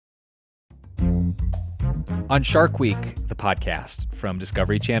On Shark Week, the podcast from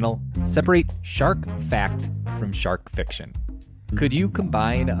Discovery Channel, separate shark fact from shark fiction. Could you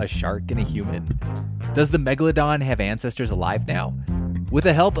combine a shark and a human? Does the megalodon have ancestors alive now? With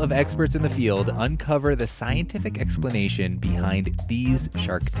the help of experts in the field, uncover the scientific explanation behind these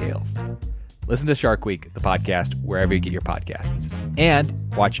shark tales. Listen to Shark Week, the podcast, wherever you get your podcasts.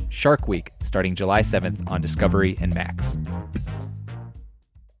 And watch Shark Week starting July 7th on Discovery and Max.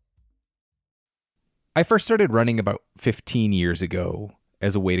 I first started running about 15 years ago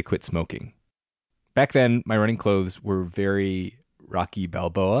as a way to quit smoking. Back then, my running clothes were very Rocky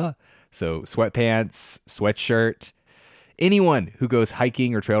Balboa, so sweatpants, sweatshirt. Anyone who goes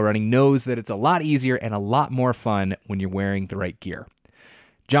hiking or trail running knows that it's a lot easier and a lot more fun when you're wearing the right gear.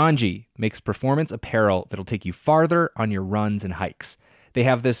 Janji makes performance apparel that'll take you farther on your runs and hikes. They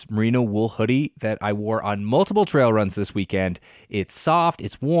have this merino wool hoodie that I wore on multiple trail runs this weekend. It's soft,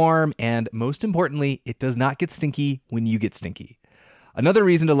 it's warm, and most importantly, it does not get stinky when you get stinky. Another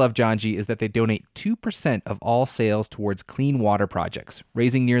reason to love Janji is that they donate 2% of all sales towards clean water projects,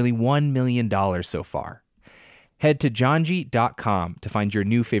 raising nearly $1 million so far. Head to janji.com to find your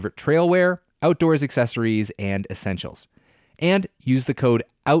new favorite trail wear, outdoors accessories, and essentials. And use the code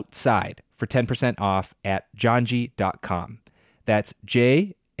OUTSIDE for 10% off at janji.com. That's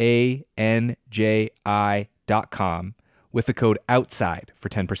JANJI.com with the code OUTSIDE for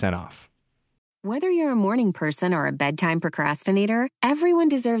 10% off. Whether you're a morning person or a bedtime procrastinator, everyone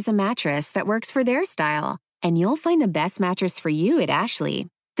deserves a mattress that works for their style. And you'll find the best mattress for you at Ashley.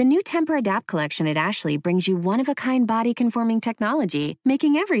 The new Temper-Adapt collection at Ashley brings you one-of-a-kind body-conforming technology,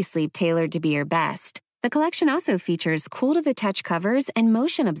 making every sleep tailored to be your best. The collection also features cool-to-the-touch covers and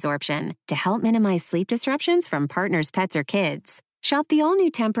motion absorption to help minimize sleep disruptions from partners, pets, or kids. Shop the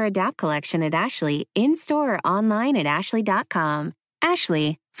all-new Temper-Adapt collection at Ashley, in-store or online at ashley.com.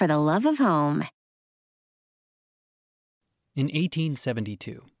 Ashley, for the love of home. In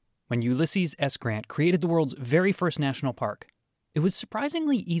 1872, when Ulysses S. Grant created the world's very first national park, it was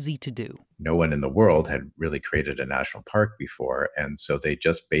surprisingly easy to do. No one in the world had really created a national park before, and so they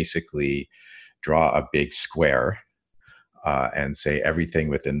just basically draw a big square and say everything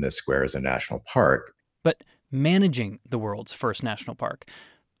within this square is a national park. But managing the world's first national park,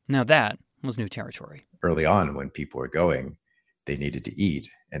 now that was new territory. Early on, when people were going, they needed to eat,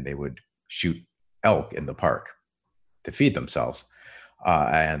 and they would shoot elk in the park to feed themselves.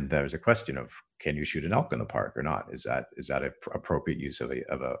 And there's a question of, can you shoot an elk in the park or not? Is that an appropriate use of a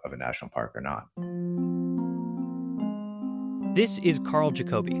national park or not? This is Carl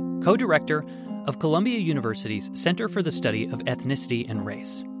Jacoby, co-director of Columbia University's Center for the Study of Ethnicity and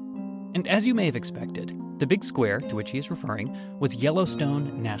Race. And as you may have expected, the big square to which he is referring was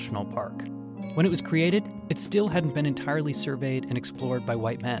Yellowstone National Park. When it was created, it still hadn't been entirely surveyed and explored by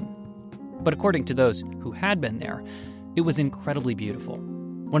white men. But according to those who had been there, it was incredibly beautiful.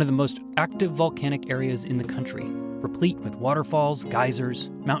 One of the most active volcanic areas in the country, replete with waterfalls,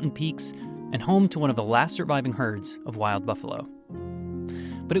 geysers, mountain peaks, and home to one of the last surviving herds of wild buffalo.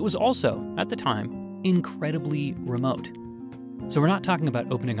 But it was also, at the time, incredibly remote. So we're not talking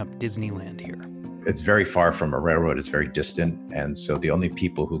about opening up Disneyland here. It's very far from a railroad, it's very distant, and so the only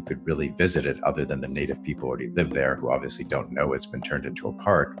people who could really visit it, other than the native people who already live there, who obviously don't know it's been turned into a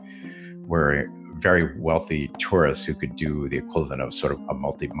park, were very wealthy tourists who could do the equivalent of sort of a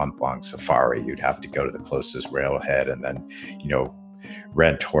multi-month-long safari. You'd have to go to the closest railhead and then,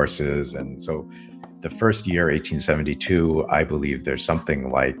 rent horses. And so the first year, 1872, I believe there's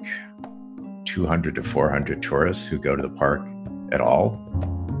something like 200 to 400 tourists who go to the park at all.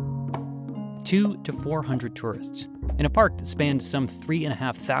 200 to 400 tourists in a park that spans some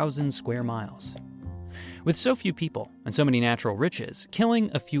 3,500 square miles. With so few people and so many natural riches, killing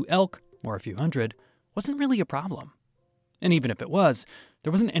a few elk or a few hundred wasn't really a problem. And even if it was,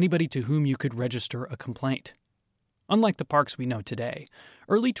 there wasn't anybody to whom you could register a complaint. Unlike the parks we know today,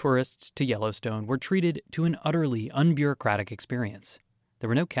 early tourists to Yellowstone were treated to an utterly unbureaucratic experience. There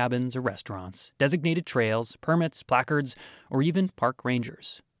were no cabins or restaurants, designated trails, permits, placards, or even park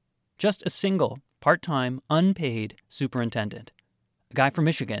rangers. Just a single, part-time, unpaid superintendent, a guy from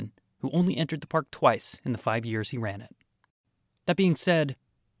Michigan who only entered the park twice in the 5 years he ran it. That being said,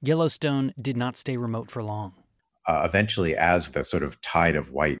 Yellowstone did not stay remote for long. Eventually, as the sort of tide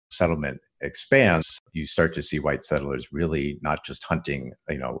of white settlement expands, you start to see white settlers really not just hunting,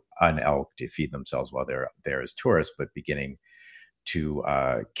 an elk to feed themselves while they're there as tourists, but beginning to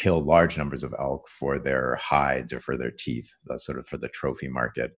kill large numbers of elk for their hides or for their teeth, sort of for the trophy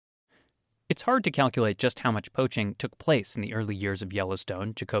market. It's hard to calculate just how much poaching took place in the early years of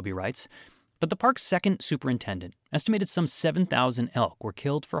Yellowstone, Jacoby writes, but the park's second superintendent estimated some 7,000 elk were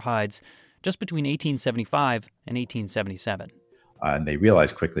killed for hides just between 1875 and 1877. And they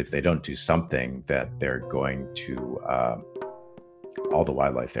realized quickly if they don't do something that they're going to, all the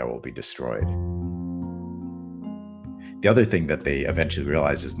wildlife there will be destroyed. The other thing that they eventually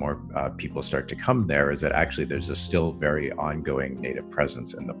realized as more people start to come there is that actually there's a still very ongoing native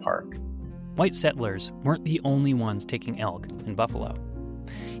presence in the park. White settlers weren't the only ones taking elk and buffalo.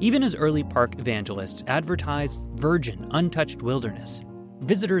 Even as early park evangelists advertised virgin, untouched wilderness,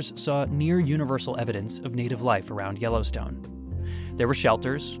 visitors saw near universal evidence of native life around Yellowstone. There were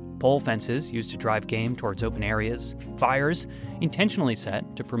shelters, pole fences used to drive game towards open areas, fires intentionally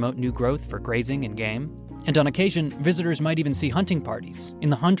set to promote new growth for grazing and game, and on occasion, visitors might even see hunting parties in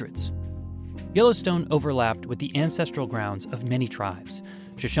the hundreds. Yellowstone overlapped with the ancestral grounds of many tribes,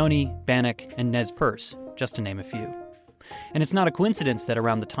 Shoshone, Bannock, and Nez Perce, just to name a few. And it's not a coincidence that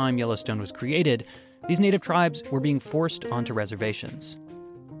around the time Yellowstone was created, these native tribes were being forced onto reservations.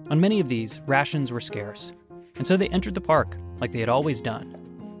 On many of these, rations were scarce, and so they entered the park like they had always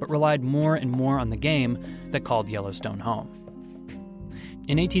done, but relied more and more on the game that called Yellowstone home.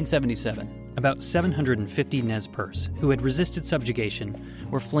 In 1877, about 750 Nez Perce, who had resisted subjugation,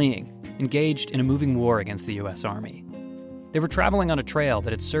 were fleeing, engaged in a moving war against the U.S. Army. They were traveling on a trail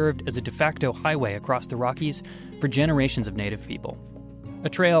that had served as a de facto highway across the Rockies for generations of native people. A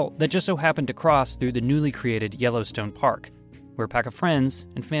trail that just so happened to cross through the newly created Yellowstone Park, where a pack of friends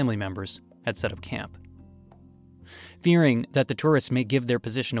and family members had set up camp. Fearing that the tourists may give their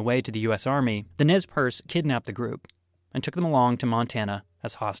position away to the U.S. Army, the Nez Perce kidnapped the group and took them along to Montana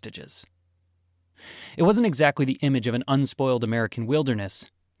as hostages. It wasn't exactly the image of an unspoiled American wilderness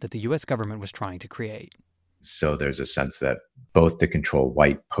that the U.S. government was trying to create. So there's a sense that both to control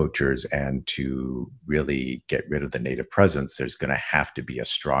white poachers and to really get rid of the native presence, there's going to have to be a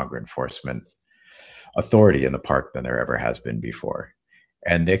stronger enforcement authority in the park than there ever has been before.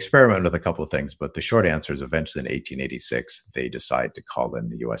 And they experiment with a couple of things, but the short answer is eventually in 1886, they decide to call in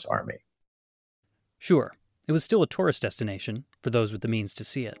the U.S. Army. Sure, it was still a tourist destination for those with the means to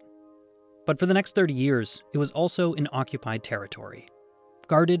see it. But for the next 30 years, it was also an occupied territory,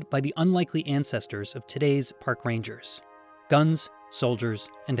 guarded by the unlikely ancestors of today's park rangers, guns, soldiers,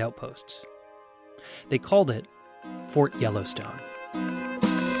 and outposts. They called it Fort Yellowstone.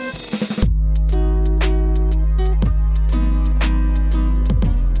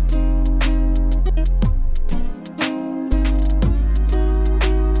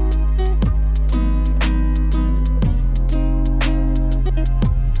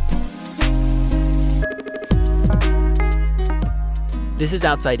 This is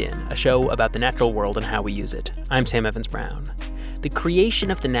Outside In, a show about the natural world and how we use it. I'm Sam Evans-Brown. The creation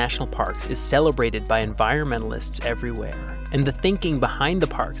of the national parks is celebrated by environmentalists everywhere, and the thinking behind the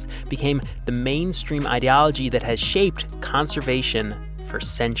parks became the mainstream ideology that has shaped conservation for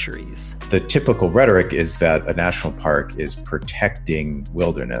centuries. The typical rhetoric is that a national park is protecting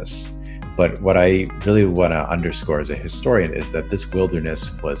wilderness. But what I really want to underscore as a historian is that this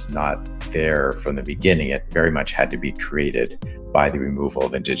wilderness was not there from the beginning. It very much had to be created by the removal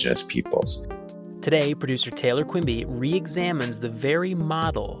of indigenous peoples. Today, producer Taylor Quimby re-examines the very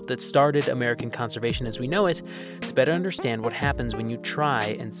model that started American conservation as we know it to better understand what happens when you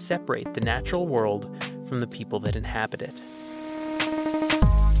try and separate the natural world from the people that inhabit it.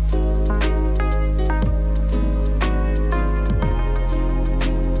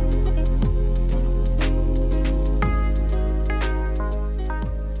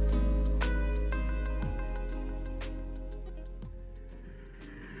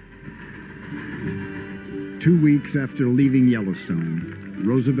 Two weeks after leaving Yellowstone,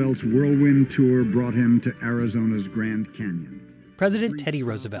 Roosevelt's whirlwind tour brought him to Arizona's Grand Canyon. President Teddy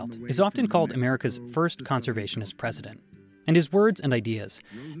Roosevelt is often called America's first conservationist president. And his words and ideas,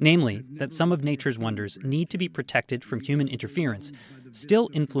 namely that some of nature's wonders need to be protected from human interference,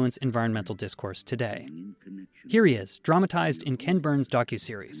 still influence environmental discourse today. Here he is, dramatized in Ken Burns'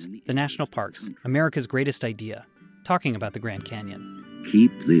 docuseries, The National Parks, America's Greatest Idea, talking about the Grand Canyon.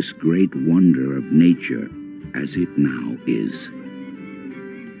 Keep this great wonder of nature as it now is.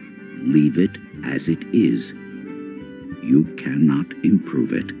 Leave it as it is. You cannot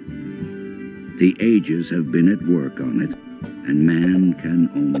improve it. The ages have been at work on it, and man can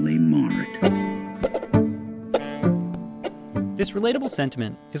only mar it. This relatable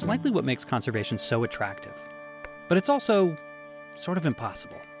sentiment is likely what makes conservation so attractive. But it's also sort of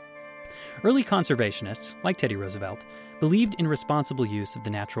impossible. Early conservationists, like Teddy Roosevelt, believed in responsible use of the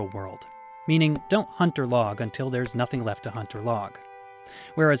natural world, meaning don't hunt or log until there's nothing left to hunt or log.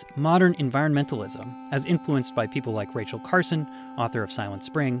 Whereas modern environmentalism, as influenced by people like Rachel Carson, author of Silent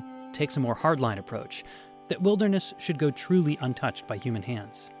Spring, takes a more hardline approach, that wilderness should go truly untouched by human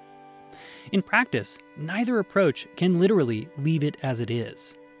hands. In practice, neither approach can literally leave it as it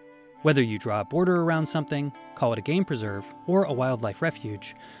is. Whether you draw a border around something, call it a game preserve, or a wildlife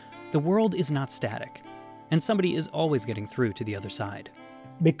refuge, the world is not static, and somebody is always getting through to the other side.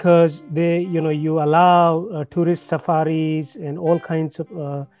 Because you allow tourist safaris and all kinds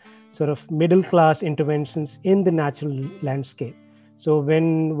of sort of middle-class interventions in the natural landscape. So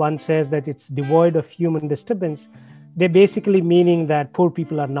when one says that it's devoid of human disturbance, they're basically meaning that poor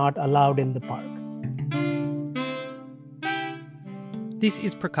people are not allowed in the park. This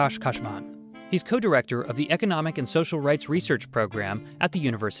is Prakash Kashvan. He's co-director of the Economic and Social Rights Research Program at the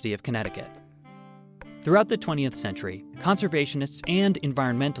University of Connecticut. Throughout the 20th century, conservationists and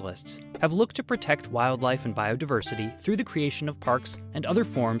environmentalists have looked to protect wildlife and biodiversity through the creation of parks and other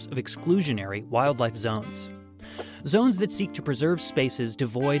forms of exclusionary wildlife zones. Zones that seek to preserve spaces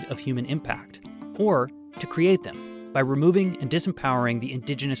devoid of human impact, or to create them by removing and disempowering the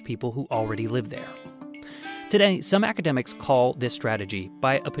indigenous people who already live there. Today, some academics call this strategy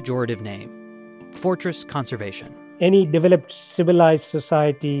by a pejorative name: fortress conservation. Any developed civilized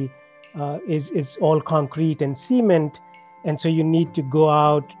society is all concrete and cement, and so you need to go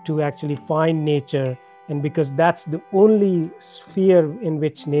out to actually find nature, and because that's the only sphere in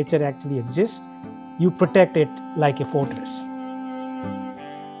which nature actually exists, you protect it like a fortress.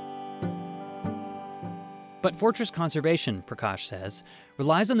 But fortress conservation, Prakash says,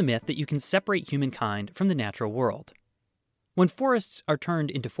 relies on the myth that you can separate humankind from the natural world. When forests are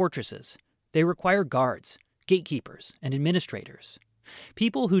turned into fortresses, they require guards, gatekeepers, and administrators.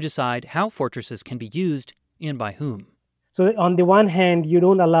 People who decide how fortresses can be used and by whom. So on the one hand, you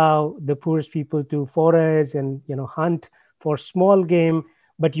don't allow the poorest people to forage and hunt for small game,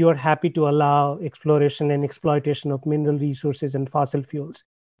 but you are happy to allow exploration and exploitation of mineral resources and fossil fuels.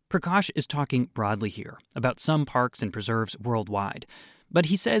 Prakash is talking broadly here about some parks and preserves worldwide, but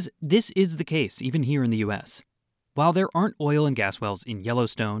he says this is the case even here in the U.S. While there aren't oil and gas wells in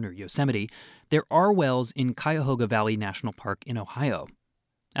Yellowstone or Yosemite, there are wells in Cuyahoga Valley National Park in Ohio.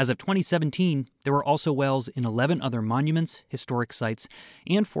 As of 2017, there were also wells in 11 other monuments, historic sites,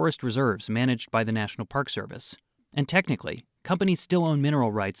 and forest reserves managed by the National Park Service. And technically, companies still own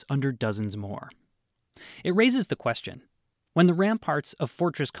mineral rights under dozens more. It raises the question, when the ramparts of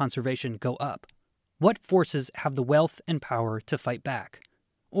fortress conservation go up, what forces have the wealth and power to fight back,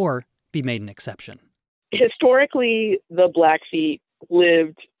 or be made an exception? Historically, the Blackfeet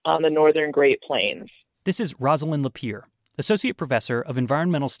lived on the northern Great Plains. This is Rosalind Lapierre, Associate Professor of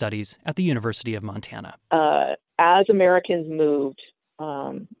Environmental Studies at the University of Montana. As Americans moved,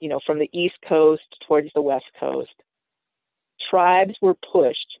 from the East Coast towards the West Coast, tribes were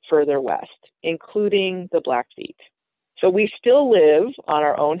pushed further west, including the Blackfeet. So we still live on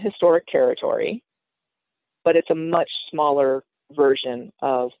our own historic territory, but it's a much smaller version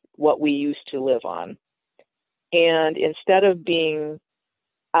of what we used to live on. And instead of being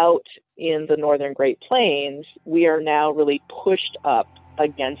out in the northern Great Plains, we are now really pushed up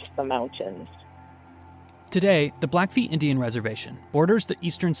against the mountains. Today, the Blackfeet Indian Reservation borders the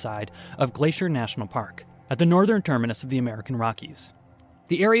eastern side of Glacier National Park at the northern terminus of the American Rockies.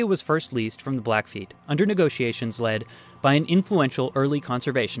 The area was first leased from the Blackfeet under negotiations led by an influential early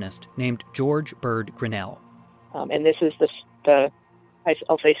conservationist named George Bird Grinnell. And this is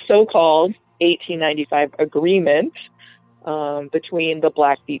I'll say so-called 1895 agreement between the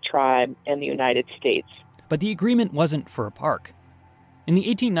Blackfeet tribe and the United States. But the agreement wasn't for a park. In the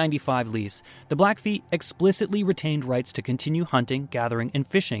 1895 lease, the Blackfeet explicitly retained rights to continue hunting, gathering, and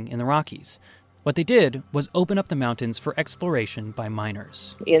fishing in the Rockies. What they did was open up the mountains for exploration by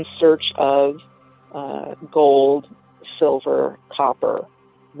miners. In search of gold, silver, copper,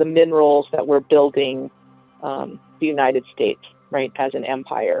 the minerals that were building the United States, right, as an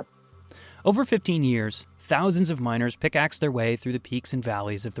empire. Over 15 years, thousands of miners pickaxed their way through the peaks and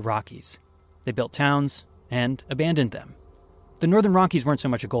valleys of the Rockies. They built towns and abandoned them. The Northern Rockies weren't so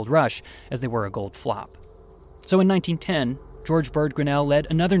much a gold rush as they were a gold flop. So in 1910, George Bird Grinnell led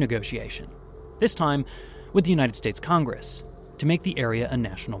another negotiation, this time with the United States Congress, to make the area a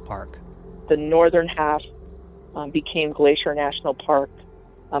national park. The northern half became Glacier National Park.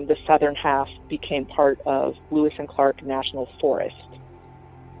 The southern half became part of Lewis and Clark National Forest.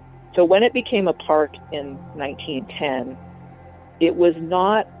 So when it became a park in 1910, it was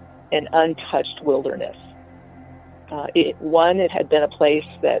not an untouched wilderness. It had been a place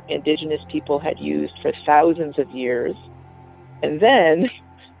that indigenous people had used for thousands of years. And then,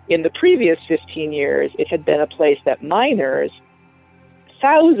 in the previous 15 years, it had been a place that miners,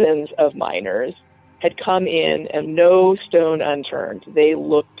 thousands of miners, had come in and no stone unturned. They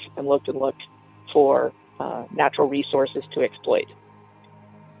looked and looked and looked for natural resources to exploit.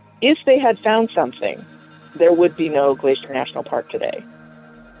 if they had found something, there would be no Glacier National Park today.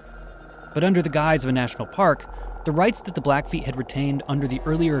 But under the guise of a national park, the rights that the Blackfeet had retained under the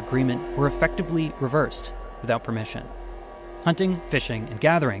earlier agreement were effectively reversed without permission. Hunting, fishing, and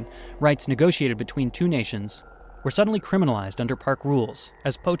gathering, rights negotiated between two nations, were suddenly criminalized under park rules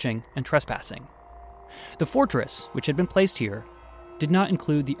as poaching and trespassing. The fortress, which had been placed here, did not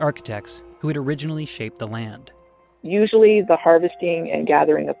include the architects who had originally shaped the land. Usually the harvesting and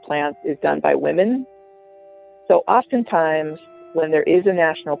gathering of plants is done by women. So oftentimes when there is a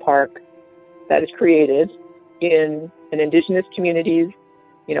national park that is created in an indigenous community's,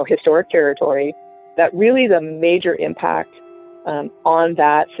 historic territory, that really the major impact on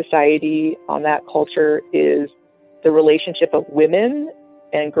that society, on that culture, is the relationship of women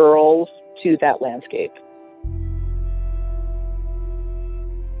and girls to that landscape.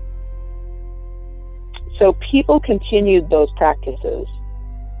 So people continued those practices,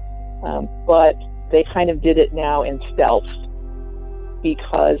 but they kind of did it now in stealth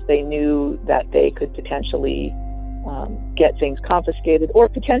because they knew that they could potentially get things confiscated or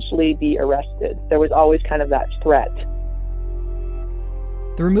potentially be arrested. There was always kind of that threat.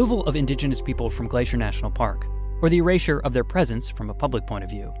 The removal of indigenous people from Glacier National Park, or the erasure of their presence from a public point of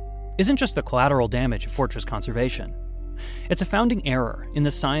view, isn't just the collateral damage of fortress conservation. It's a founding error in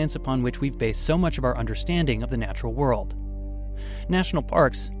the science upon which we've based so much of our understanding of the natural world. National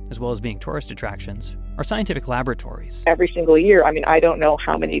parks, as well as being tourist attractions, are scientific laboratories. Every single year, I don't know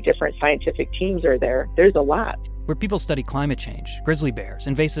how many different scientific teams are there. There's a lot. Where people study climate change, grizzly bears,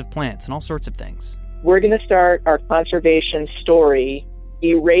 invasive plants, and all sorts of things. We're going to start our conservation story,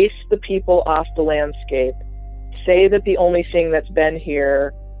 erase the people off the landscape, say that the only thing that's been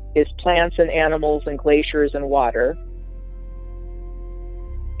here is plants and animals and glaciers and water.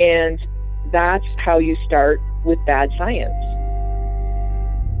 And that's how you start with bad science.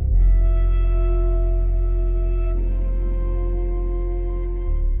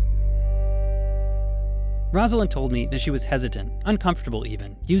 Rosalind told me that she was hesitant, uncomfortable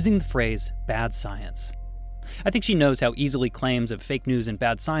even, using the phrase bad science. I think she knows how easily claims of fake news and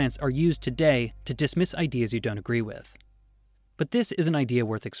bad science are used today to dismiss ideas you don't agree with. But this is an idea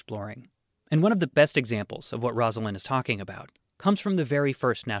worth exploring. And one of the best examples of what Rosalind is talking about comes from the very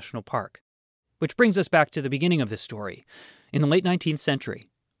first national park. Which brings us back to the beginning of this story, in the late 19th century,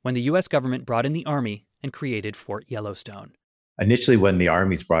 when the U.S. government brought in the Army and created Fort Yellowstone. Initially, when the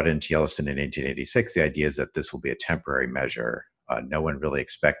Army's brought into Yellowstone in 1886, the idea is that this will be a temporary measure. No one really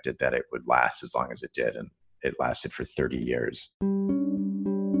expected that it would last as long as it did, and it lasted for 30 years.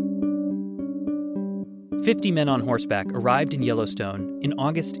 50 men on horseback arrived in Yellowstone in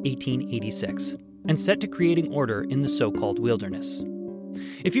August 1886 and set to creating order in the so-called wilderness.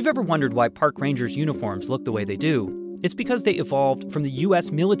 If you've ever wondered why park rangers' uniforms look the way they do, it's because they evolved from the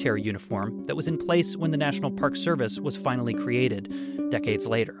U.S. military uniform that was in place when the National Park Service was finally created, decades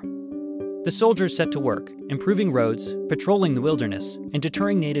later. The soldiers set to work, improving roads, patrolling the wilderness, and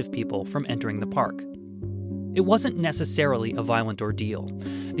deterring native people from entering the park. It wasn't necessarily a violent ordeal.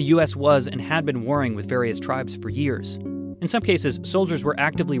 The U.S. was and had been warring with various tribes for years. In some cases, soldiers were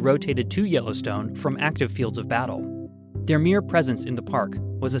actively rotated to Yellowstone from active fields of battle. Their mere presence in the park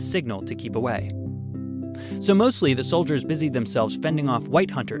was a signal to keep away. So mostly the soldiers busied themselves fending off white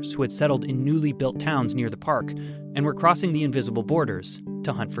hunters who had settled in newly built towns near the park and were crossing the invisible borders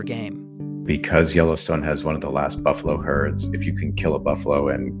to hunt for game. Because Yellowstone has one of the last buffalo herds, if you can kill a buffalo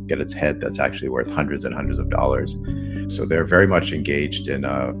and get its head, that's actually worth hundreds and hundreds of dollars. So they're very much engaged in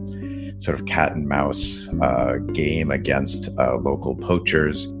a sort of cat and mouse game against local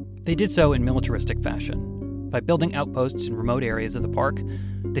poachers. They did so in militaristic fashion. By building outposts in remote areas of the park,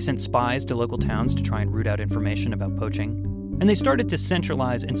 they sent spies to local towns to try and root out information about poaching. And they started to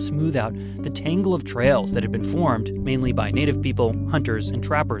centralize and smooth out the tangle of trails that had been formed mainly by native people, hunters, and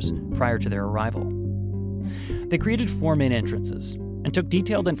trappers prior to their arrival. They created 4 main entrances and took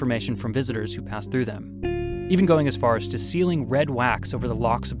detailed information from visitors who passed through them, even going as far as to sealing red wax over the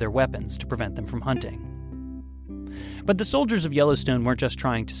locks of their weapons to prevent them from hunting. But the soldiers of Yellowstone weren't just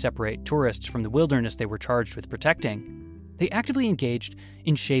trying to separate tourists from the wilderness they were charged with protecting. They actively engaged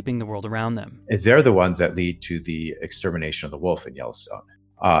in shaping the world around them. They're the ones that lead to the extermination of the wolf in Yellowstone.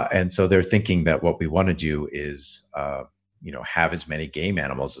 And so they're thinking that what we want to do is, have as many game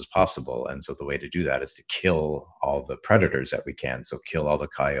animals as possible. And so the way to do that is to kill all the predators that we can. So kill all the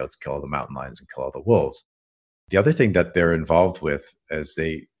coyotes, kill all the mountain lions, and kill all the wolves. The other thing that they're involved with is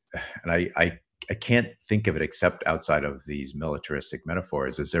I can't think of it except outside of these militaristic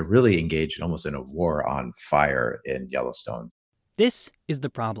metaphors, is they're really engaged almost in a war on fire in Yellowstone. This is the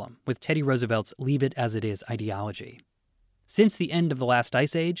problem with Teddy Roosevelt's Leave It As It Is ideology. Since the end of the last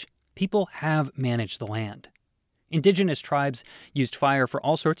ice age, people have managed the land. Indigenous tribes used fire for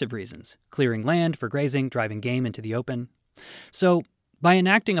all sorts of reasons, clearing land for grazing, driving game into the open. So, by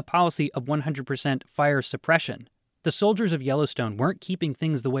enacting a policy of 100% fire suppression, the soldiers of Yellowstone weren't keeping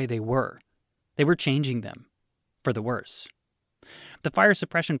things the way they were. They were changing them, for the worse. The fire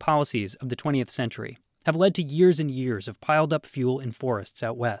suppression policies of the 20th century have led to years and years of piled-up fuel in forests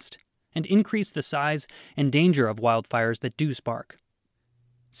out west, and increased the size and danger of wildfires that do spark.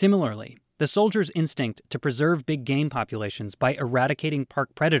 Similarly, the soldiers' instinct to preserve big game populations by eradicating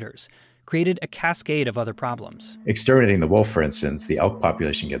park predators created a cascade of other problems. Exterminating the wolf, for instance, the elk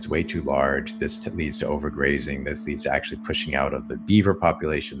population gets way too large. This leads to overgrazing. This leads to actually pushing out of the beaver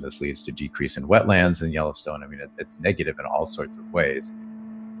population. This leads to decrease in wetlands in Yellowstone. I mean, it's negative in all sorts of ways.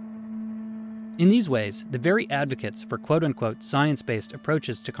 In these ways, the very advocates for quote-unquote science-based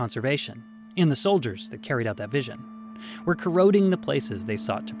approaches to conservation, and the soldiers that carried out that vision, were corroding the places they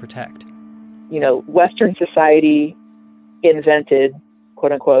sought to protect. You know, Western society invented,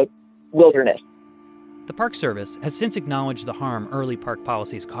 quote-unquote, wilderness. The Park Service has since acknowledged the harm early park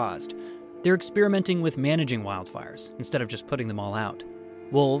policies caused. They're experimenting with managing wildfires instead of just putting them all out.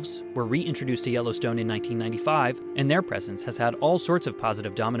 Wolves were reintroduced to Yellowstone in 1995, and their presence has had all sorts of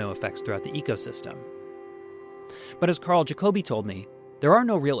positive domino effects throughout the ecosystem. But as Carl Jacoby told me, there are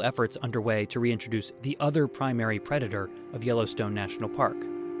no real efforts underway to reintroduce the other primary predator of Yellowstone National Park: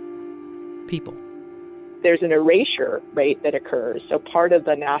 people. There's an erasure rate that occurs. So part of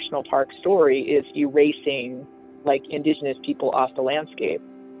the national park story is erasing like indigenous people off the landscape.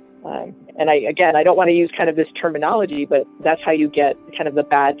 And I don't want to use kind of this terminology, but that's how you get kind of the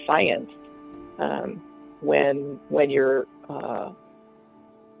bad science when you're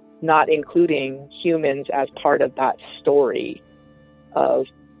not including humans as part of that story of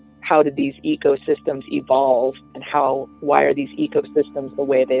how did these ecosystems evolve and why are these ecosystems the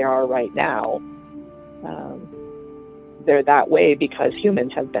way they are right now. They're that way because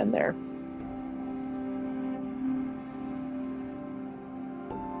humans have been there.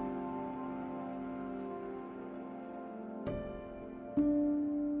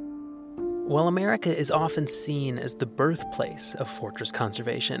 While America is often seen as the birthplace of fortress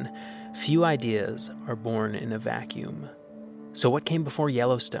conservation, few ideas are born in a vacuum. So what came before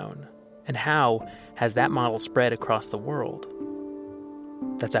Yellowstone, and how has that model spread across the world?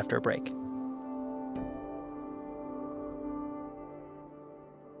 That's after a break.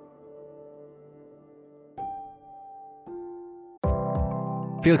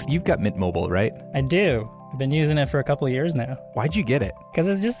 Felix, you've got Mint Mobile, right? I do. I've been using it for a couple of years now. Why'd you get it? Because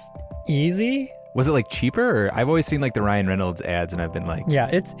it's just easy. Was it like cheaper? Or I've always seen like the Ryan Reynolds ads and I've been like...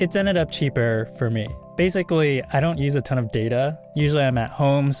 Yeah, it's ended up cheaper for me. Basically, I don't use a ton of data. Usually I'm at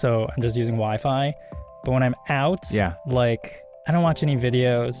home, so I'm just using Wi-Fi. But when I'm out, like, I don't watch any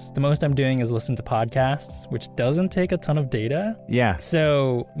videos. The most I'm doing is listen to podcasts, which doesn't take a ton of data. Yeah.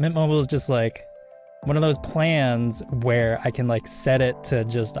 So Mint Mobile is just like one of those plans where I can like set it to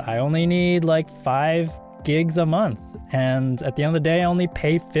just, I only need like 5 gigs a month. And at the end of the day, I only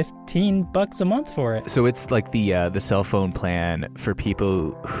pay $15 a month for it. So it's like the cell phone plan for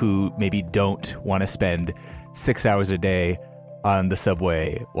people who maybe don't want to spend 6 hours a day on the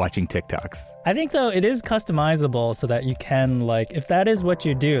subway watching TikToks. I think, though, it is customizable so that you can, like, if that is what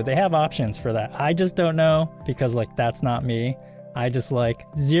you do, they have options for that. I just don't know because, like, that's not me. I just, like,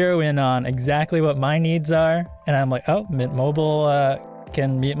 zero in on exactly what my needs are. And I'm like, oh, Mint Mobile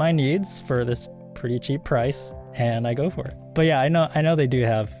can meet my needs for this pretty cheap price. And I go for it. But yeah, I know they do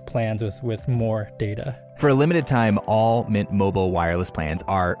have plans with more data. For a limited time, all Mint Mobile wireless plans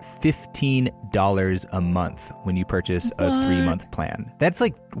are $15 a month when you purchase a 3-month plan. That's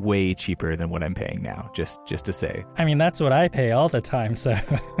like way cheaper than what I'm paying now, just to say. I mean, that's what I pay all the time, so...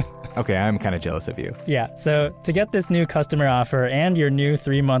 Okay, I'm kind of jealous of you. Yeah, so to get this new customer offer and your new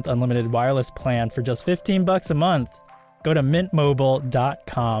 3-month unlimited wireless plan for just $15 a month, go to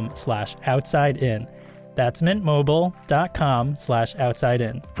mintmobile.com/outsidein. That's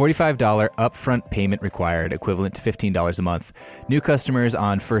mintmobile.com/outsidein. $45 upfront payment required, equivalent to $15 a month. New customers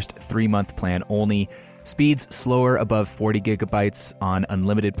on first 3-month plan only. Speeds slower above 40 gigabytes on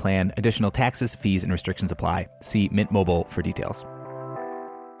unlimited plan. Additional taxes, fees, and restrictions apply. See Mint Mobile for details.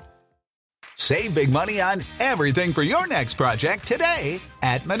 Save big money on everything for your next project today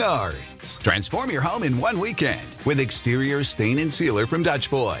at Menards. Transform your home in one weekend with exterior stain and sealer from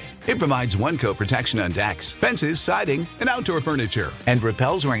Dutch Boy. It provides one-coat protection on decks, fences, siding, and outdoor furniture, and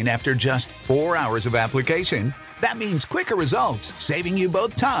repels rain after just 4 hours of application. That means quicker results, saving you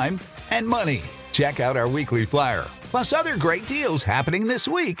both time and money. Check out our weekly flyer, plus other great deals happening this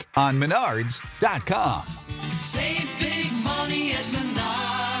week on Menards.com. Save big money.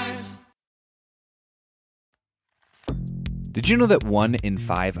 Did you know that 1 in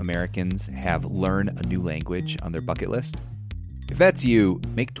 5 Americans have learn a new language on their bucket list? If that's you,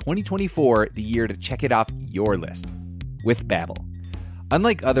 make 2024 the year to check it off your list with Babbel.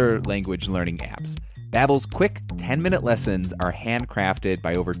 Unlike other language learning apps, Babbel's quick 10-minute lessons are handcrafted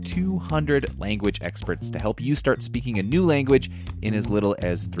by over 200 language experts to help you start speaking a new language in as little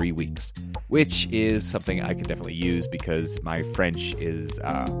as 3 weeks, which is something I could definitely use because my French is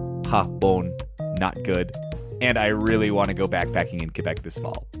bon, not good, and I really want to go backpacking in Quebec this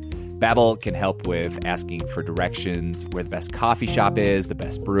fall. Babbel can help with asking for directions, where the best coffee shop is, the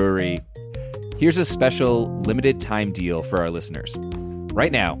best brewery. Here's a special limited time deal for our listeners.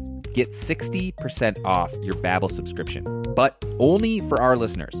 Right now, get 60% off your Babbel subscription, but only for our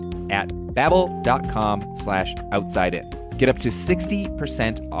listeners at babbel.com/outsideit. Get up to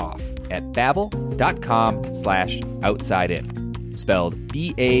 60% off at babbel.com/outsideit. Spelled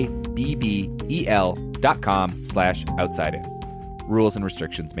BABBEL.com/outsideit. Rules and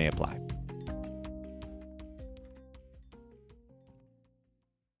restrictions may apply.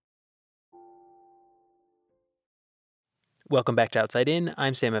 Welcome back to Outside In.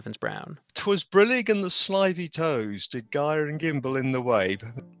 I'm Sam Evans Brown. 'Twas Brillig and the Slithy Toes did Gyre and Gimble in the Wabe.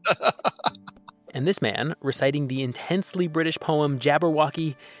 And this man, reciting the intensely British poem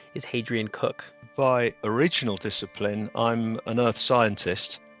Jabberwocky, is Hadrian Cook. By original discipline, I'm an earth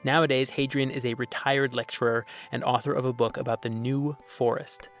scientist. Nowadays, Hadrian is a retired lecturer and author of a book about the New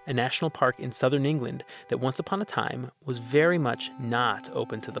Forest, a national park in southern England that once upon a time was very much not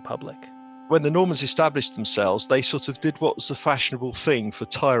open to the public. When the Normans established themselves, they sort of did what was the fashionable thing for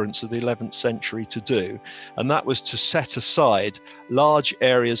tyrants of the 11th century to do, and that was to set aside large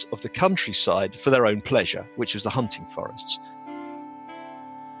areas of the countryside for their own pleasure, which was the hunting forests.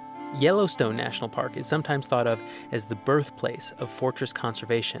 Yellowstone National Park is sometimes thought of as the birthplace of fortress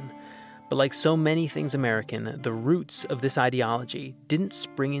conservation. But like so many things American, the roots of this ideology didn't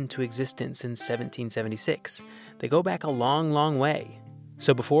spring into existence in 1776. They go back a long, long way.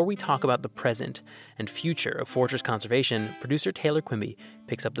 So before we talk about the present and future of fortress conservation, producer Taylor Quimby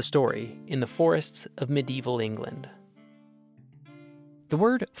picks up the story in the forests of medieval England. The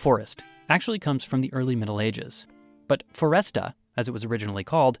word forest actually comes from the early Middle Ages, but foresta, as it was originally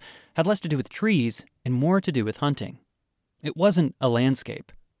called, had less to do with trees and more to do with hunting. It wasn't a landscape.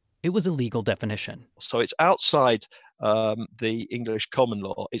 It was a legal definition. So it's outside the English common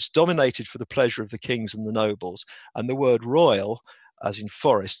law. It's dominated for the pleasure of the kings and the nobles, and the word royal, as in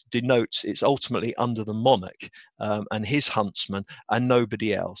forest, denotes it's ultimately under the monarch and his huntsmen and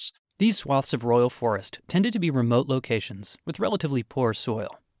nobody else. These swaths of royal forest tended to be remote locations with relatively poor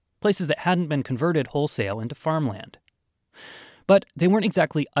soil, places that hadn't been converted wholesale into farmland. But they weren't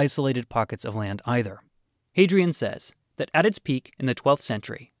exactly isolated pockets of land either. Hadrian says that at its peak in the 12th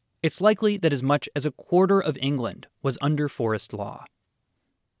century, it's likely that as much as a quarter of England was under forest law.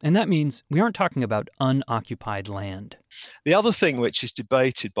 And that means we aren't talking about unoccupied land. The other thing which is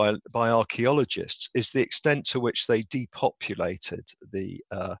debated by archaeologists is the extent to which they depopulated the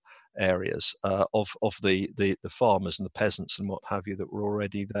areas of the farmers and the peasants and what have you that were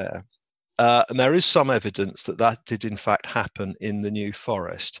already there. And there is some evidence that did in fact happen in the New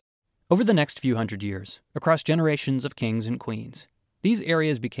Forest. Over the next few hundred years, across generations of kings and queens, these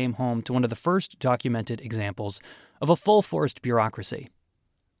areas became home to one of the first documented examples of a full forest bureaucracy.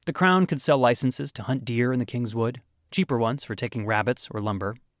 The crown could sell licenses to hunt deer in the King's Wood, cheaper ones for taking rabbits or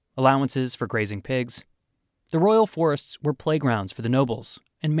lumber, allowances for grazing pigs. The royal forests were playgrounds for the nobles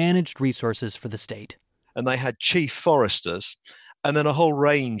and managed resources for the state. And they had chief foresters and then a whole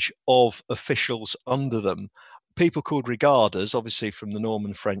range of officials under them. People called regarders, obviously from the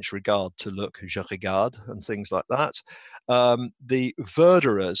Norman French regard to look, je regarde, and things like that. The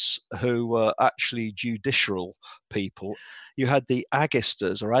verderers, who were actually judicial people. You had the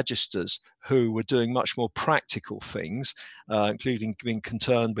agisters or agisters, who were doing much more practical things, including being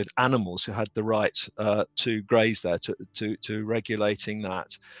concerned with animals who had the right to graze there, to regulating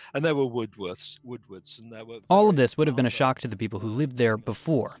that. And there were woodwoods, and there were... All of this would have been a shock to the people who lived there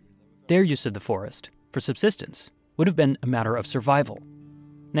before. Their use of the forest for subsistence would have been a matter of survival.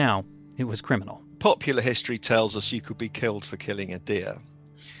 Now, it was criminal. Popular history tells us you could be killed for killing a deer.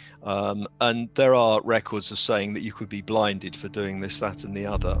 And there are records of saying that you could be blinded for doing this, that, and the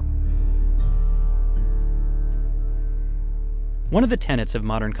other. One of the tenets of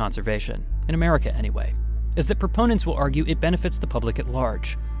modern conservation, in America anyway, is that proponents will argue it benefits the public at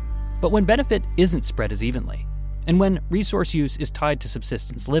large. But when benefit isn't spread as evenly, and when resource use is tied to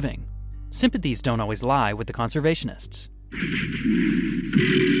subsistence living, sympathies don't always lie with the conservationists.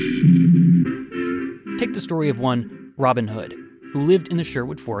 Take the story of one Robin Hood, who lived in the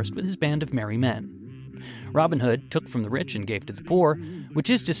Sherwood Forest with his band of merry men. Robin Hood took from the rich and gave to the poor, which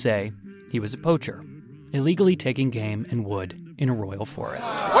is to say, he was a poacher, illegally taking game and wood in a royal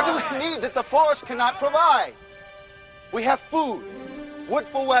forest. What do we need that the forest cannot provide? We have food, wood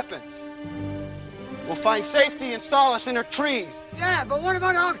for weapons. We'll find safety and solace in our trees. Yeah, but what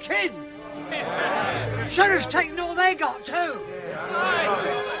about our kin? Shutter's taking all they got, too.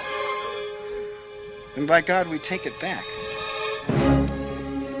 And by God, we take it back.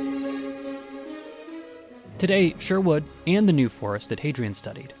 Today, Sherwood and the New Forest that Hadrian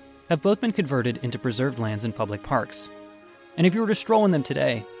studied have both been converted into preserved lands and public parks. And if you were to stroll in them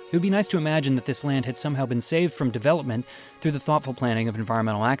today, it would be nice to imagine that this land had somehow been saved from development through the thoughtful planning of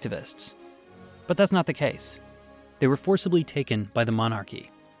environmental activists. But that's not the case. They were forcibly taken by the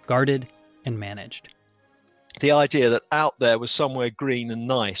monarchy, guarded and managed. The idea that out there was somewhere green and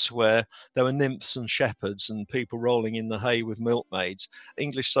nice where there were nymphs and shepherds and people rolling in the hay with milkmaids,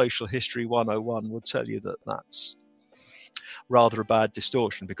 English Social History 101 would tell you that that's rather a bad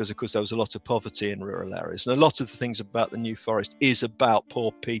distortion, because of course there was a lot of poverty in rural areas. And a lot of the things about the New Forest is about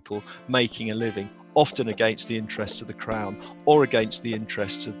poor people making a living, often against the interests of the crown or against the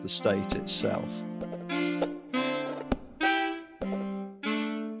interests of the state itself.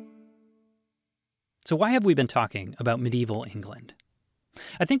 So why have we been talking about medieval England?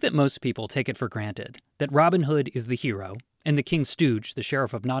 I think that most people take it for granted that Robin Hood is the hero and the King's Stooge, the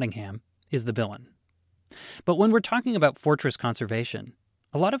Sheriff of Nottingham, is the villain. But when we're talking about fortress conservation,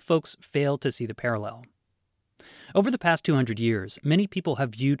 a lot of folks fail to see the parallel. Over the past 200 years, many people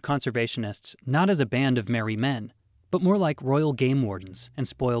have viewed conservationists not as a band of merry men, but more like royal game wardens and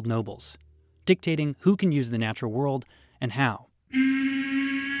spoiled nobles, dictating who can use the natural world and how.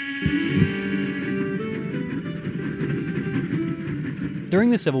 During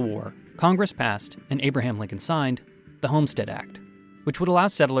the Civil War, Congress passed, and Abraham Lincoln signed, the Homestead Act, which would allow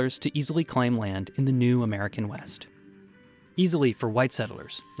settlers to easily claim land in the new American West. Easily for white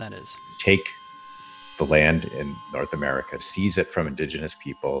settlers, that is. Take the land in North America, seize it from indigenous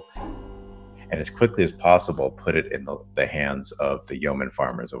people, and as quickly as possible put it in the hands of the yeoman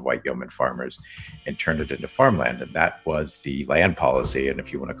farmers, of white yeoman farmers, and turn it into farmland. And that was the land policy, and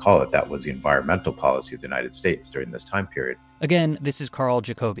if you want to call it, that was the environmental policy of the United States during this time period. Again, this is Carl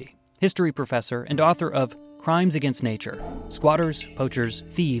Jacobi, history professor and author of Crimes Against Nature, Squatters, Poachers,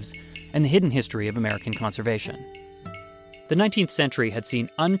 Thieves, and the Hidden History of American Conservation. The 19th century had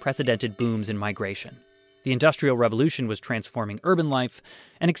seen unprecedented booms in migration. The Industrial Revolution was transforming urban life,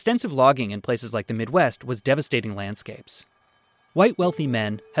 and extensive logging in places like the Midwest was devastating landscapes. White wealthy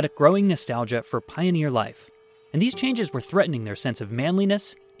men had a growing nostalgia for pioneer life, and these changes were threatening their sense of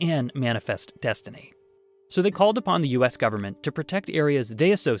manliness and manifest destiny. So they called upon the U.S. government to protect areas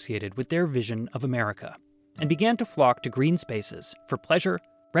they associated with their vision of America, and began to flock to green spaces for pleasure,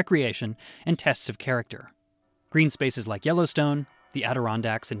 recreation, and tests of character. Green spaces like Yellowstone, the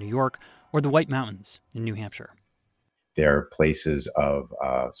Adirondacks in New York, or the White Mountains in New Hampshire. They're places of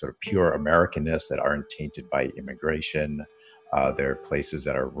sort of pure Americanness that aren't tainted by immigration. They're places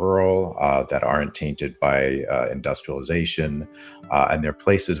that are rural, that aren't tainted by industrialization. And they're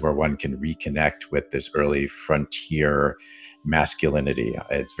places where one can reconnect with this early frontier masculinity.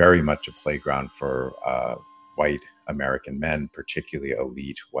 It's very much a playground for white American men, particularly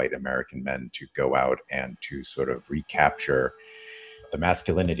elite white American men, to go out and to sort of recapture the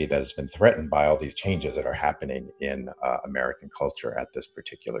masculinity that has been threatened by all these changes that are happening in American culture at this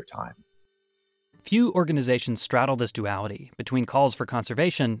particular time. Few organizations straddle this duality between calls for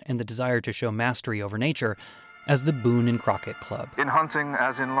conservation and the desire to show mastery over nature as the Boone and Crockett Club. In hunting,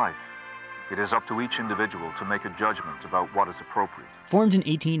 as in life, it is up to each individual to make a judgment about what is appropriate. Formed in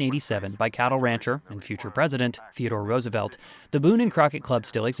 1887 by cattle rancher and future president Theodore Roosevelt, the Boone and Crockett Club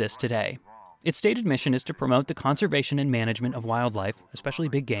still exists today. Its stated mission is to promote the conservation and management of wildlife, especially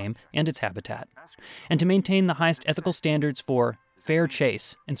big game, and its habitat, and to maintain the highest ethical standards for fair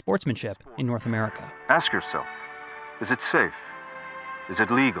chase and sportsmanship in North America. Ask yourself, is it safe? Is it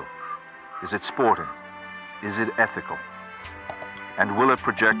legal? Is it sporting? Is it ethical? And will it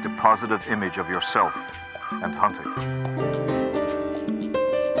project a positive image of yourself and hunting?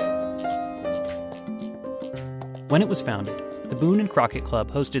 When it was founded, the Boone and Crockett Club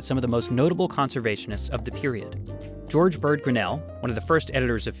hosted some of the most notable conservationists of the period. George Bird Grinnell, one of the first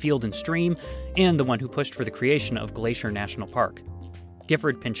editors of Field and Stream, and the one who pushed for the creation of Glacier National Park.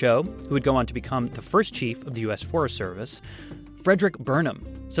 Gifford Pinchot, who would go on to become the first chief of the U.S. Forest Service. Frederick Burnham,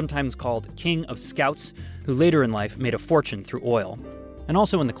 sometimes called King of Scouts, who later in life made a fortune through oil. And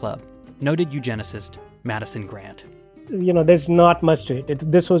also in the club, noted eugenicist Madison Grant. There's not much to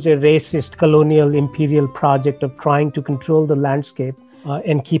it. This was a racist, colonial, imperial project of trying to control the landscape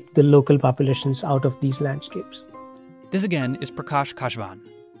and keep the local populations out of these landscapes. This again is Prakash Kashvan.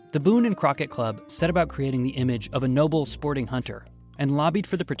 The Boone and Crockett Club set about creating the image of a noble sporting hunter and lobbied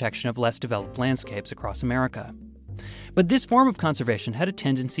for the protection of less developed landscapes across America. But this form of conservation had a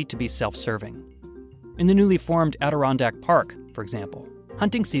tendency to be self-serving. In the newly formed Adirondack Park, for example,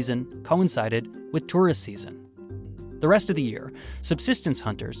 hunting season coincided with tourist season. The rest of the year, subsistence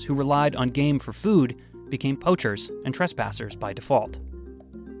hunters who relied on game for food became poachers and trespassers by default.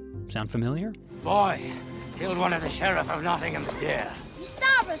 Sound familiar? Boy, killed one of the sheriff of Nottingham's deer. You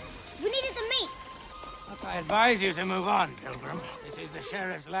starved us. We needed the meat. Look, I advise you to move on, Pilgrim. This is the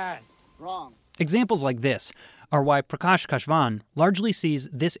sheriff's land. Wrong. Examples like this are why Prakash Kashvan largely sees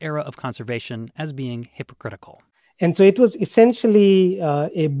this era of conservation as being hypocritical. And so it was essentially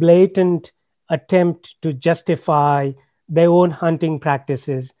a blatant attempt to justify their own hunting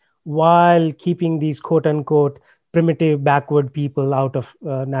practices while keeping these quote-unquote primitive backward people out of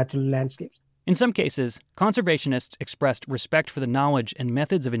natural landscapes. In some cases, conservationists expressed respect for the knowledge and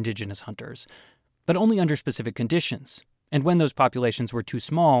methods of indigenous hunters, but only under specific conditions, and when those populations were too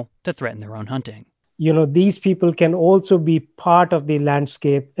small to threaten their own hunting. These people can also be part of the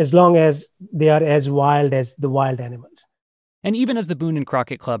landscape as long as they are as wild as the wild animals. And even as the Boone and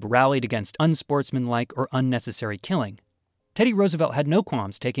Crockett Club rallied against unsportsmanlike or unnecessary killing, Teddy Roosevelt had no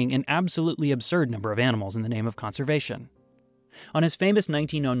qualms taking an absolutely absurd number of animals in the name of conservation. On his famous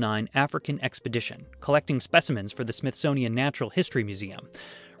 1909 African expedition, collecting specimens for the Smithsonian Natural History Museum,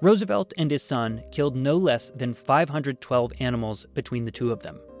 Roosevelt and his son killed no less than 512 animals between the two of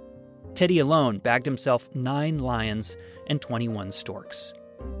them. Teddy alone bagged himself 9 lions and 21 storks.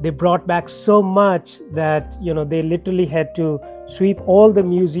 They brought back so much that, they literally had to sweep all the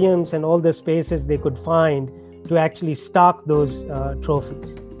museums and all the spaces they could find to actually stock those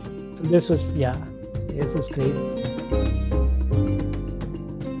trophies. So this was crazy.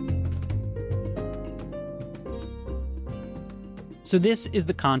 So this is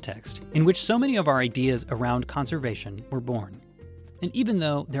the context in which so many of our ideas around conservation were born. And even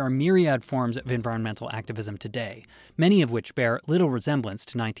though there are myriad forms of environmental activism today, many of which bear little resemblance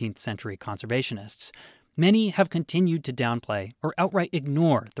to 19th century conservationists, many have continued to downplay or outright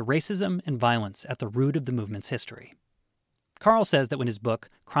ignore the racism and violence at the root of the movement's history. Carl says that when his book,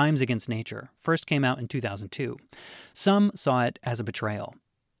 Crimes Against Nature, first came out in 2002, some saw it as a betrayal.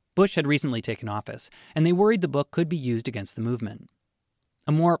 Bush had recently taken office, and they worried the book could be used against the movement.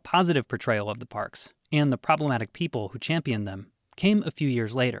 A more positive portrayal of the parks, and the problematic people who championed them, came a few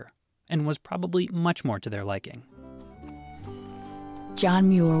years later, and was probably much more to their liking. John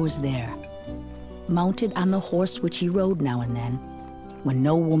Muir was there, mounted on the horse which he rode now and then, when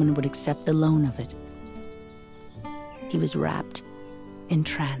no woman would accept the loan of it. He was rapt,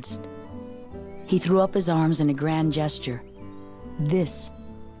 entranced. He threw up his arms in a grand gesture. "This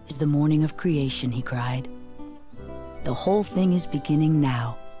is the morning of creation," he cried. "The whole thing is beginning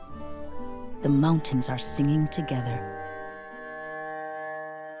now. The mountains are singing together."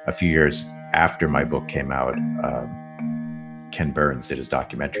 A few years after my book came out, Ken Burns did his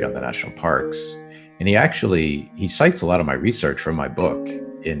documentary on the national parks. And he cites a lot of my research from my book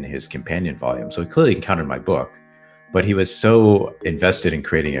in his companion volume. So he clearly encountered my book, but he was so invested in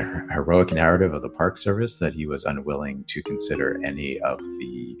creating a heroic narrative of the Park Service that he was unwilling to consider any of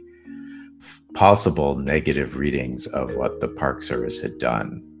the possible negative readings of what the Park Service had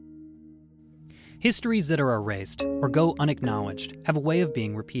done. Histories that are erased or go unacknowledged have a way of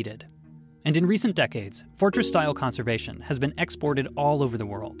being repeated. And in recent decades, fortress-style conservation has been exported all over the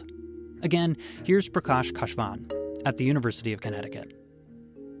world. Again, here's Prakash Kashvan at the University of Connecticut.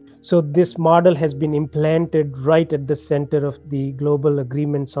 So this model has been implanted right at the center of the global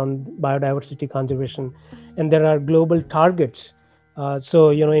agreements on biodiversity conservation. And there are global targets. In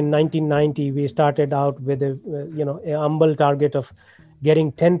 1990, we started out with a humble target of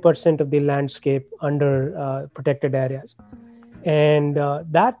getting 10% of the landscape under protected areas. And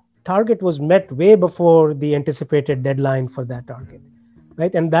that target was met way before the anticipated deadline for that target,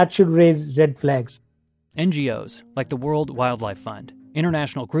 right? And that should raise red flags. NGOs like the World Wildlife Fund,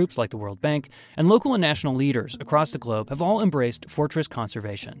 international groups like the World Bank, and local and national leaders across the globe have all embraced fortress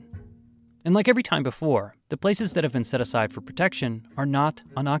conservation. And like every time before, the places that have been set aside for protection are not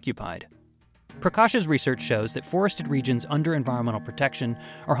unoccupied. Prakash's research shows that forested regions under environmental protection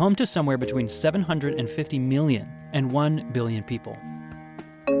are home to somewhere between 750 million and 1 billion people.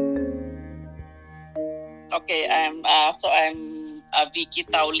 Okay, I'm Vicky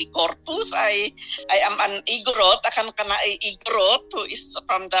Tauli Corpus. I am an Igorot, akan kana Igorot, who is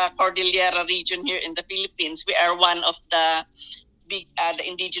from the Cordillera region here in the Philippines. We are one of the the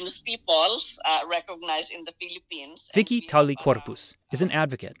indigenous peoples recognized in the Philippines. Vicky Tauli-Corpus is an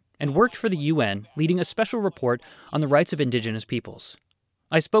advocate and worked for the UN leading a special report on the rights of indigenous peoples.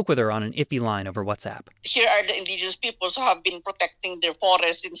 I spoke with her on an iffy line over WhatsApp. Here are the indigenous peoples who have been protecting their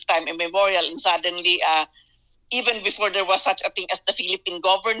forests since time immemorial, and suddenly, even before there was such a thing as the Philippine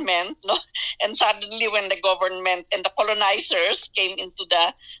government, no? And suddenly when the government and the colonizers came into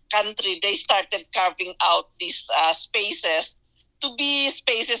the country, they started carving out these spaces to be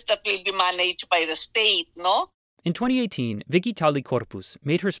spaces that will be managed by the state, no? In 2018, Vicky Tauli-Corpus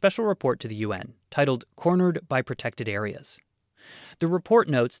made her special report to the UN, titled Cornered by Protected Areas. The report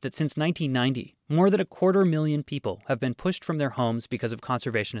notes that since 1990, more than 250,000 people have been pushed from their homes because of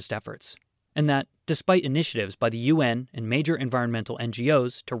conservationist efforts, and that, despite initiatives by the UN and major environmental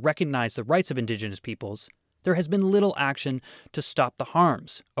NGOs to recognize the rights of indigenous peoples, there has been little action to stop the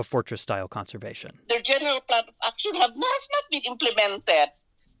harms of fortress-style conservation. Their general plan of action has not been implemented,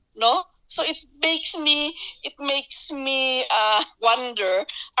 no? So it makes me wonder,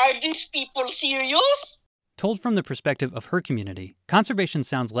 are these people serious? Told from the perspective of her community, conservation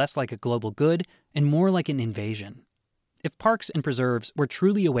sounds less like a global good and more like an invasion. If parks and preserves were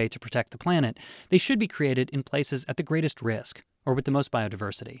truly a way to protect the planet, they should be created in places at the greatest risk or with the most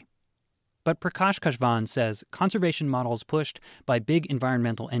biodiversity. But Prakash Kashvan says conservation models pushed by big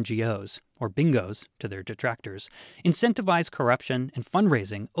environmental NGOs, or bingos to their detractors, incentivize corruption and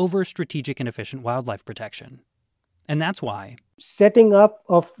fundraising over strategic and efficient wildlife protection. And that's why setting up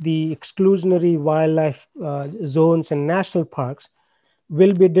of the exclusionary wildlife zones and national parks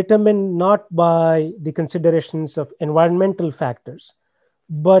will be determined not by the considerations of environmental factors,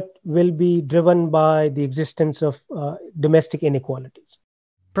 but will be driven by the existence of domestic inequalities.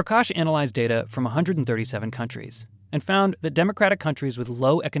 Prakash analyzed data from 137 countries and found that democratic countries with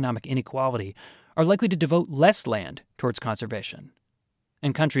low economic inequality are likely to devote less land towards conservation.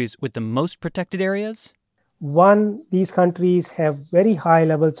 And countries with the most protected areas? One, these countries have very high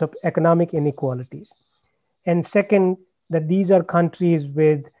levels of economic inequalities. And second, that these are countries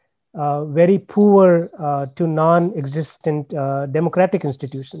with very poor to non-existent democratic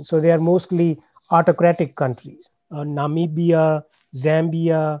institutions. So they are mostly autocratic countries. Namibia,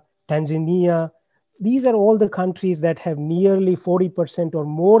 Zambia, Tanzania, these are all the countries that have nearly 40% or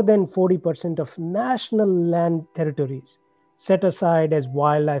more than 40% of national land territories set aside as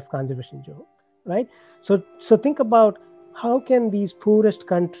wildlife conservation zone, right? So think about how can these poorest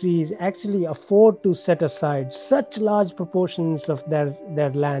countries actually afford to set aside such large proportions of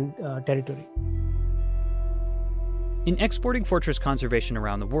their land territory. In exporting fortress conservation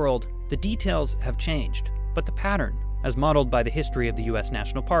around the world, the details have changed, but the pattern, as modeled by the history of the U.S.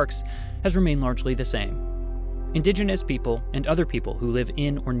 national parks, has remained largely the same. Indigenous people and other people who live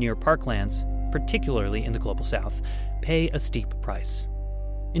in or near parklands, particularly in the global south, pay a steep price.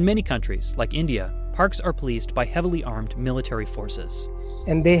 In many countries, like India, parks are policed by heavily armed military forces.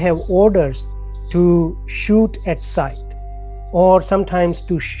 And they have orders to shoot at sight, or sometimes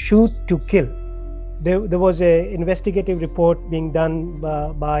to shoot to kill. There was an investigative report being done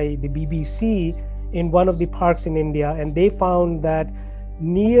by the BBC in one of the parks in India, and they found that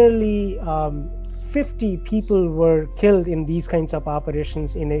nearly 50 people were killed in these kinds of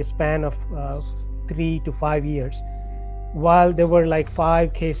operations in a span of 3 to 5 years, while there were like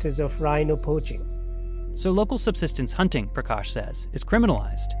 5 cases of rhino poaching. So local subsistence hunting, Prakash says, is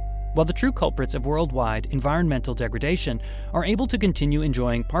criminalized, while the true culprits of worldwide environmental degradation are able to continue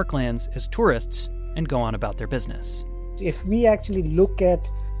enjoying parklands as tourists and go on about their business. If we actually look at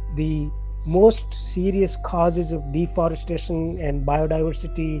the most serious causes of deforestation and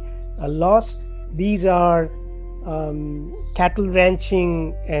biodiversity loss, these are cattle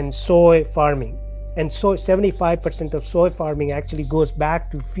ranching and soy farming. And so 75% of soy farming actually goes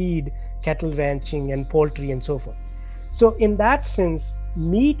back to feed cattle ranching and poultry and so forth. So in that sense,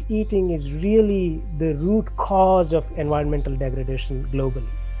 meat eating is really the root cause of environmental degradation globally.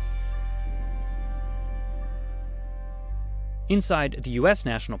 Inside the U.S.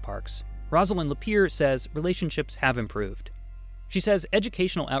 national parks, Rosalind Lapierre says relationships have improved. She says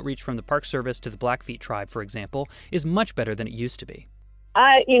educational outreach from the Park Service to the Blackfeet tribe, for example, is much better than it used to be.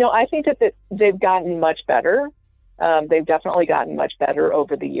 I think that they've gotten much better. They've definitely gotten much better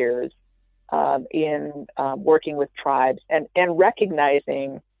over the years in working with tribes and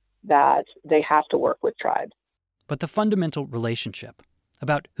recognizing that they have to work with tribes. But the fundamental relationship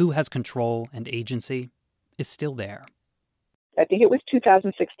about who has control and agency is still there. I think it was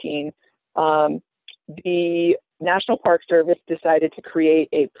 2016. The National Park Service decided to create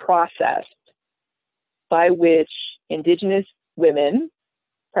a process by which Indigenous women,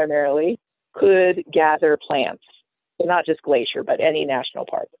 primarily, could gather plants So not just Glacier, but any national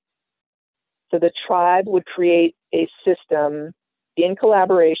park. So the tribe would create a system in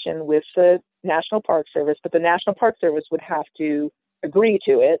collaboration with the National Park Service, but the National Park Service would have to agree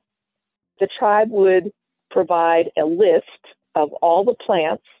to it. The tribe would provide a list of all the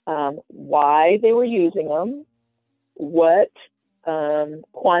plants, why they were using them, what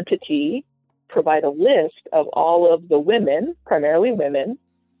quantity, provide a list of all of the women, primarily women,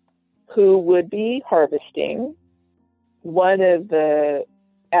 who would be harvesting. One of the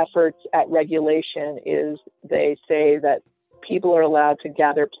efforts at regulation is they say that people are allowed to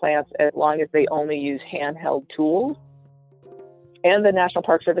gather plants as long as they only use handheld tools. And the National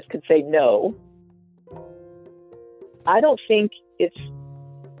Park Service could say no. I don't think it's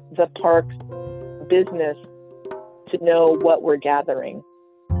the park's business to know what we're gathering.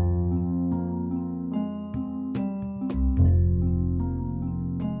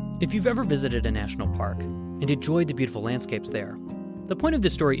 If you've ever visited a national park and enjoyed the beautiful landscapes there, the point of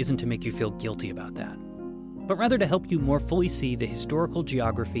this story isn't to make you feel guilty about that, but rather to help you more fully see the historical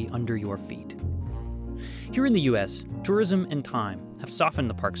geography under your feet. Here in the U.S., tourism and time have softened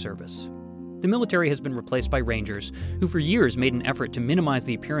the Park Service. The military has been replaced by rangers who for years made an effort to minimize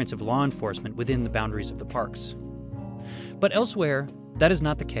the appearance of law enforcement within the boundaries of the parks. But elsewhere, that is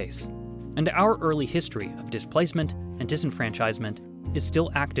not the case, and our early history of displacement and disenfranchisement is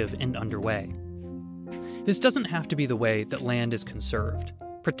still active and underway. This doesn't have to be the way that land is conserved,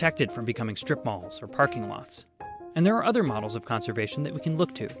 protected from becoming strip malls or parking lots. And there are other models of conservation that we can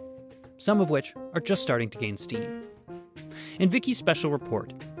look to, some of which are just starting to gain steam. In Vicki's special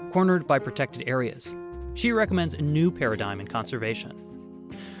report, Cornered by Protected Areas, she recommends a new paradigm in conservation,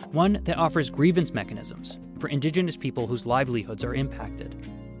 one that offers grievance mechanisms for Indigenous people whose livelihoods are impacted,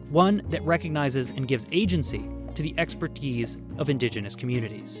 one that recognizes and gives agency to the expertise of Indigenous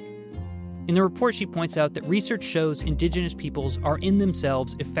communities. In the report, she points out that research shows Indigenous peoples are in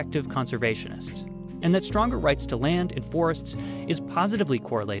themselves effective conservationists, and that stronger rights to land and forests is positively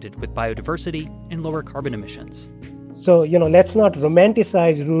correlated with biodiversity and lower carbon emissions. So, let's not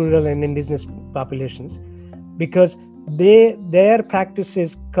romanticize rural and indigenous populations, because their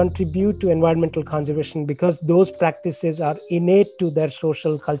practices contribute to environmental conservation because those practices are innate to their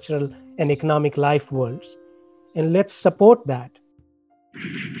social, cultural, and economic life worlds. And let's support that.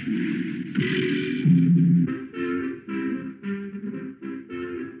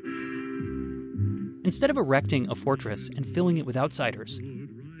 Instead of erecting a fortress and filling it with outsiders,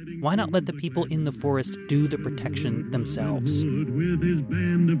 why not let the people in the forest do the protection themselves? With his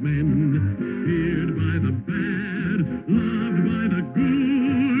band of men, feared by the bad, loved by the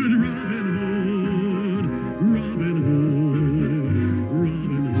good, Robin Hood, Robin Hood,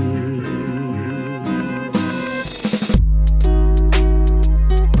 Robin Hood.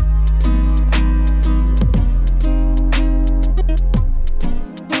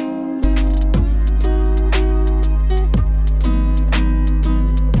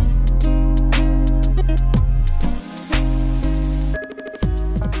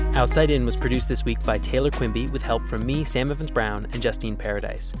 Outside In was produced this week by Taylor Quimby with help from me, Sam Evans-Brown, and Justine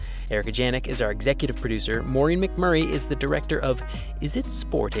Paradise. Erica Janik is our executive producer. Maureen McMurray is the director of Is It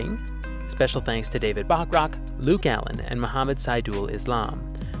Sporting? Special thanks to David Bachrock, Luke Allen, and Mohammed Saidul Islam.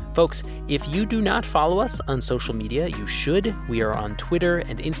 Folks, if you do not follow us on social media, you should. We are on Twitter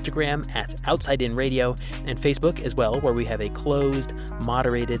and Instagram at Outside In Radio, and Facebook as well, where we have a closed,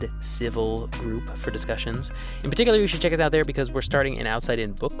 moderated, civil group for discussions. In particular, you should check us out there because we're starting an Outside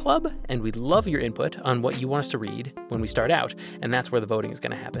In book club, and we'd love your input on what you want us to read when we start out, and that's where the voting is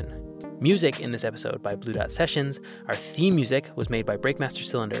going to happen. Music in this episode by Blue Dot Sessions. Our theme music was made by Breakmaster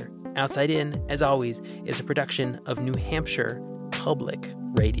Cylinder. Outside In, as always, is a production of New Hampshire Public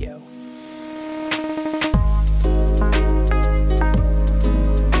Radio.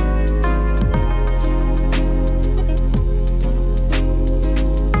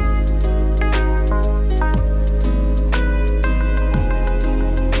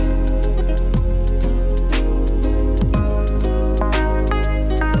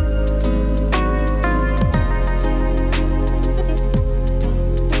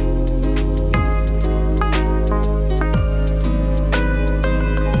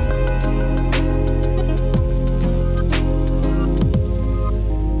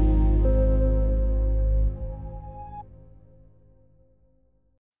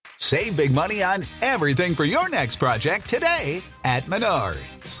 Save big money on everything for your next project today at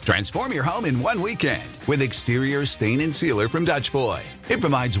Menards. Transform your home in one weekend with exterior stain and sealer from Dutch Boy. It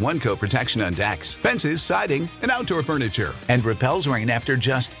provides one-coat protection on decks, fences, siding, and outdoor furniture, and repels rain after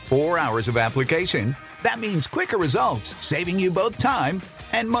just 4 hours of application. That means quicker results, saving you both time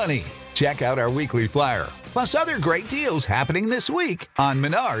and money. Check out our weekly flyer plus other great deals happening this week on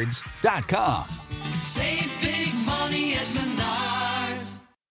Menards.com. Save big money at Menards.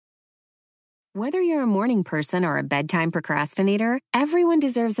 Whether you're a morning person or a bedtime procrastinator, everyone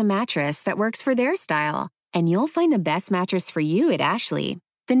deserves a mattress that works for their style. And you'll find the best mattress for you at Ashley.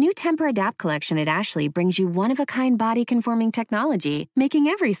 The new Tempur-Adapt collection at Ashley brings you one-of-a-kind body-conforming technology, making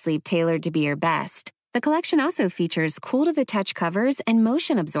every sleep tailored to be your best. The collection also features cool-to-the-touch covers and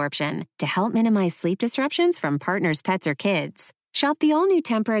motion absorption to help minimize sleep disruptions from partners, pets, or kids. Shop the all-new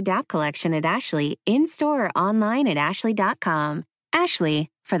Tempur-Adapt collection at Ashley, in-store or online at ashley.com. Ashley,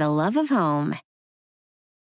 for the love of home.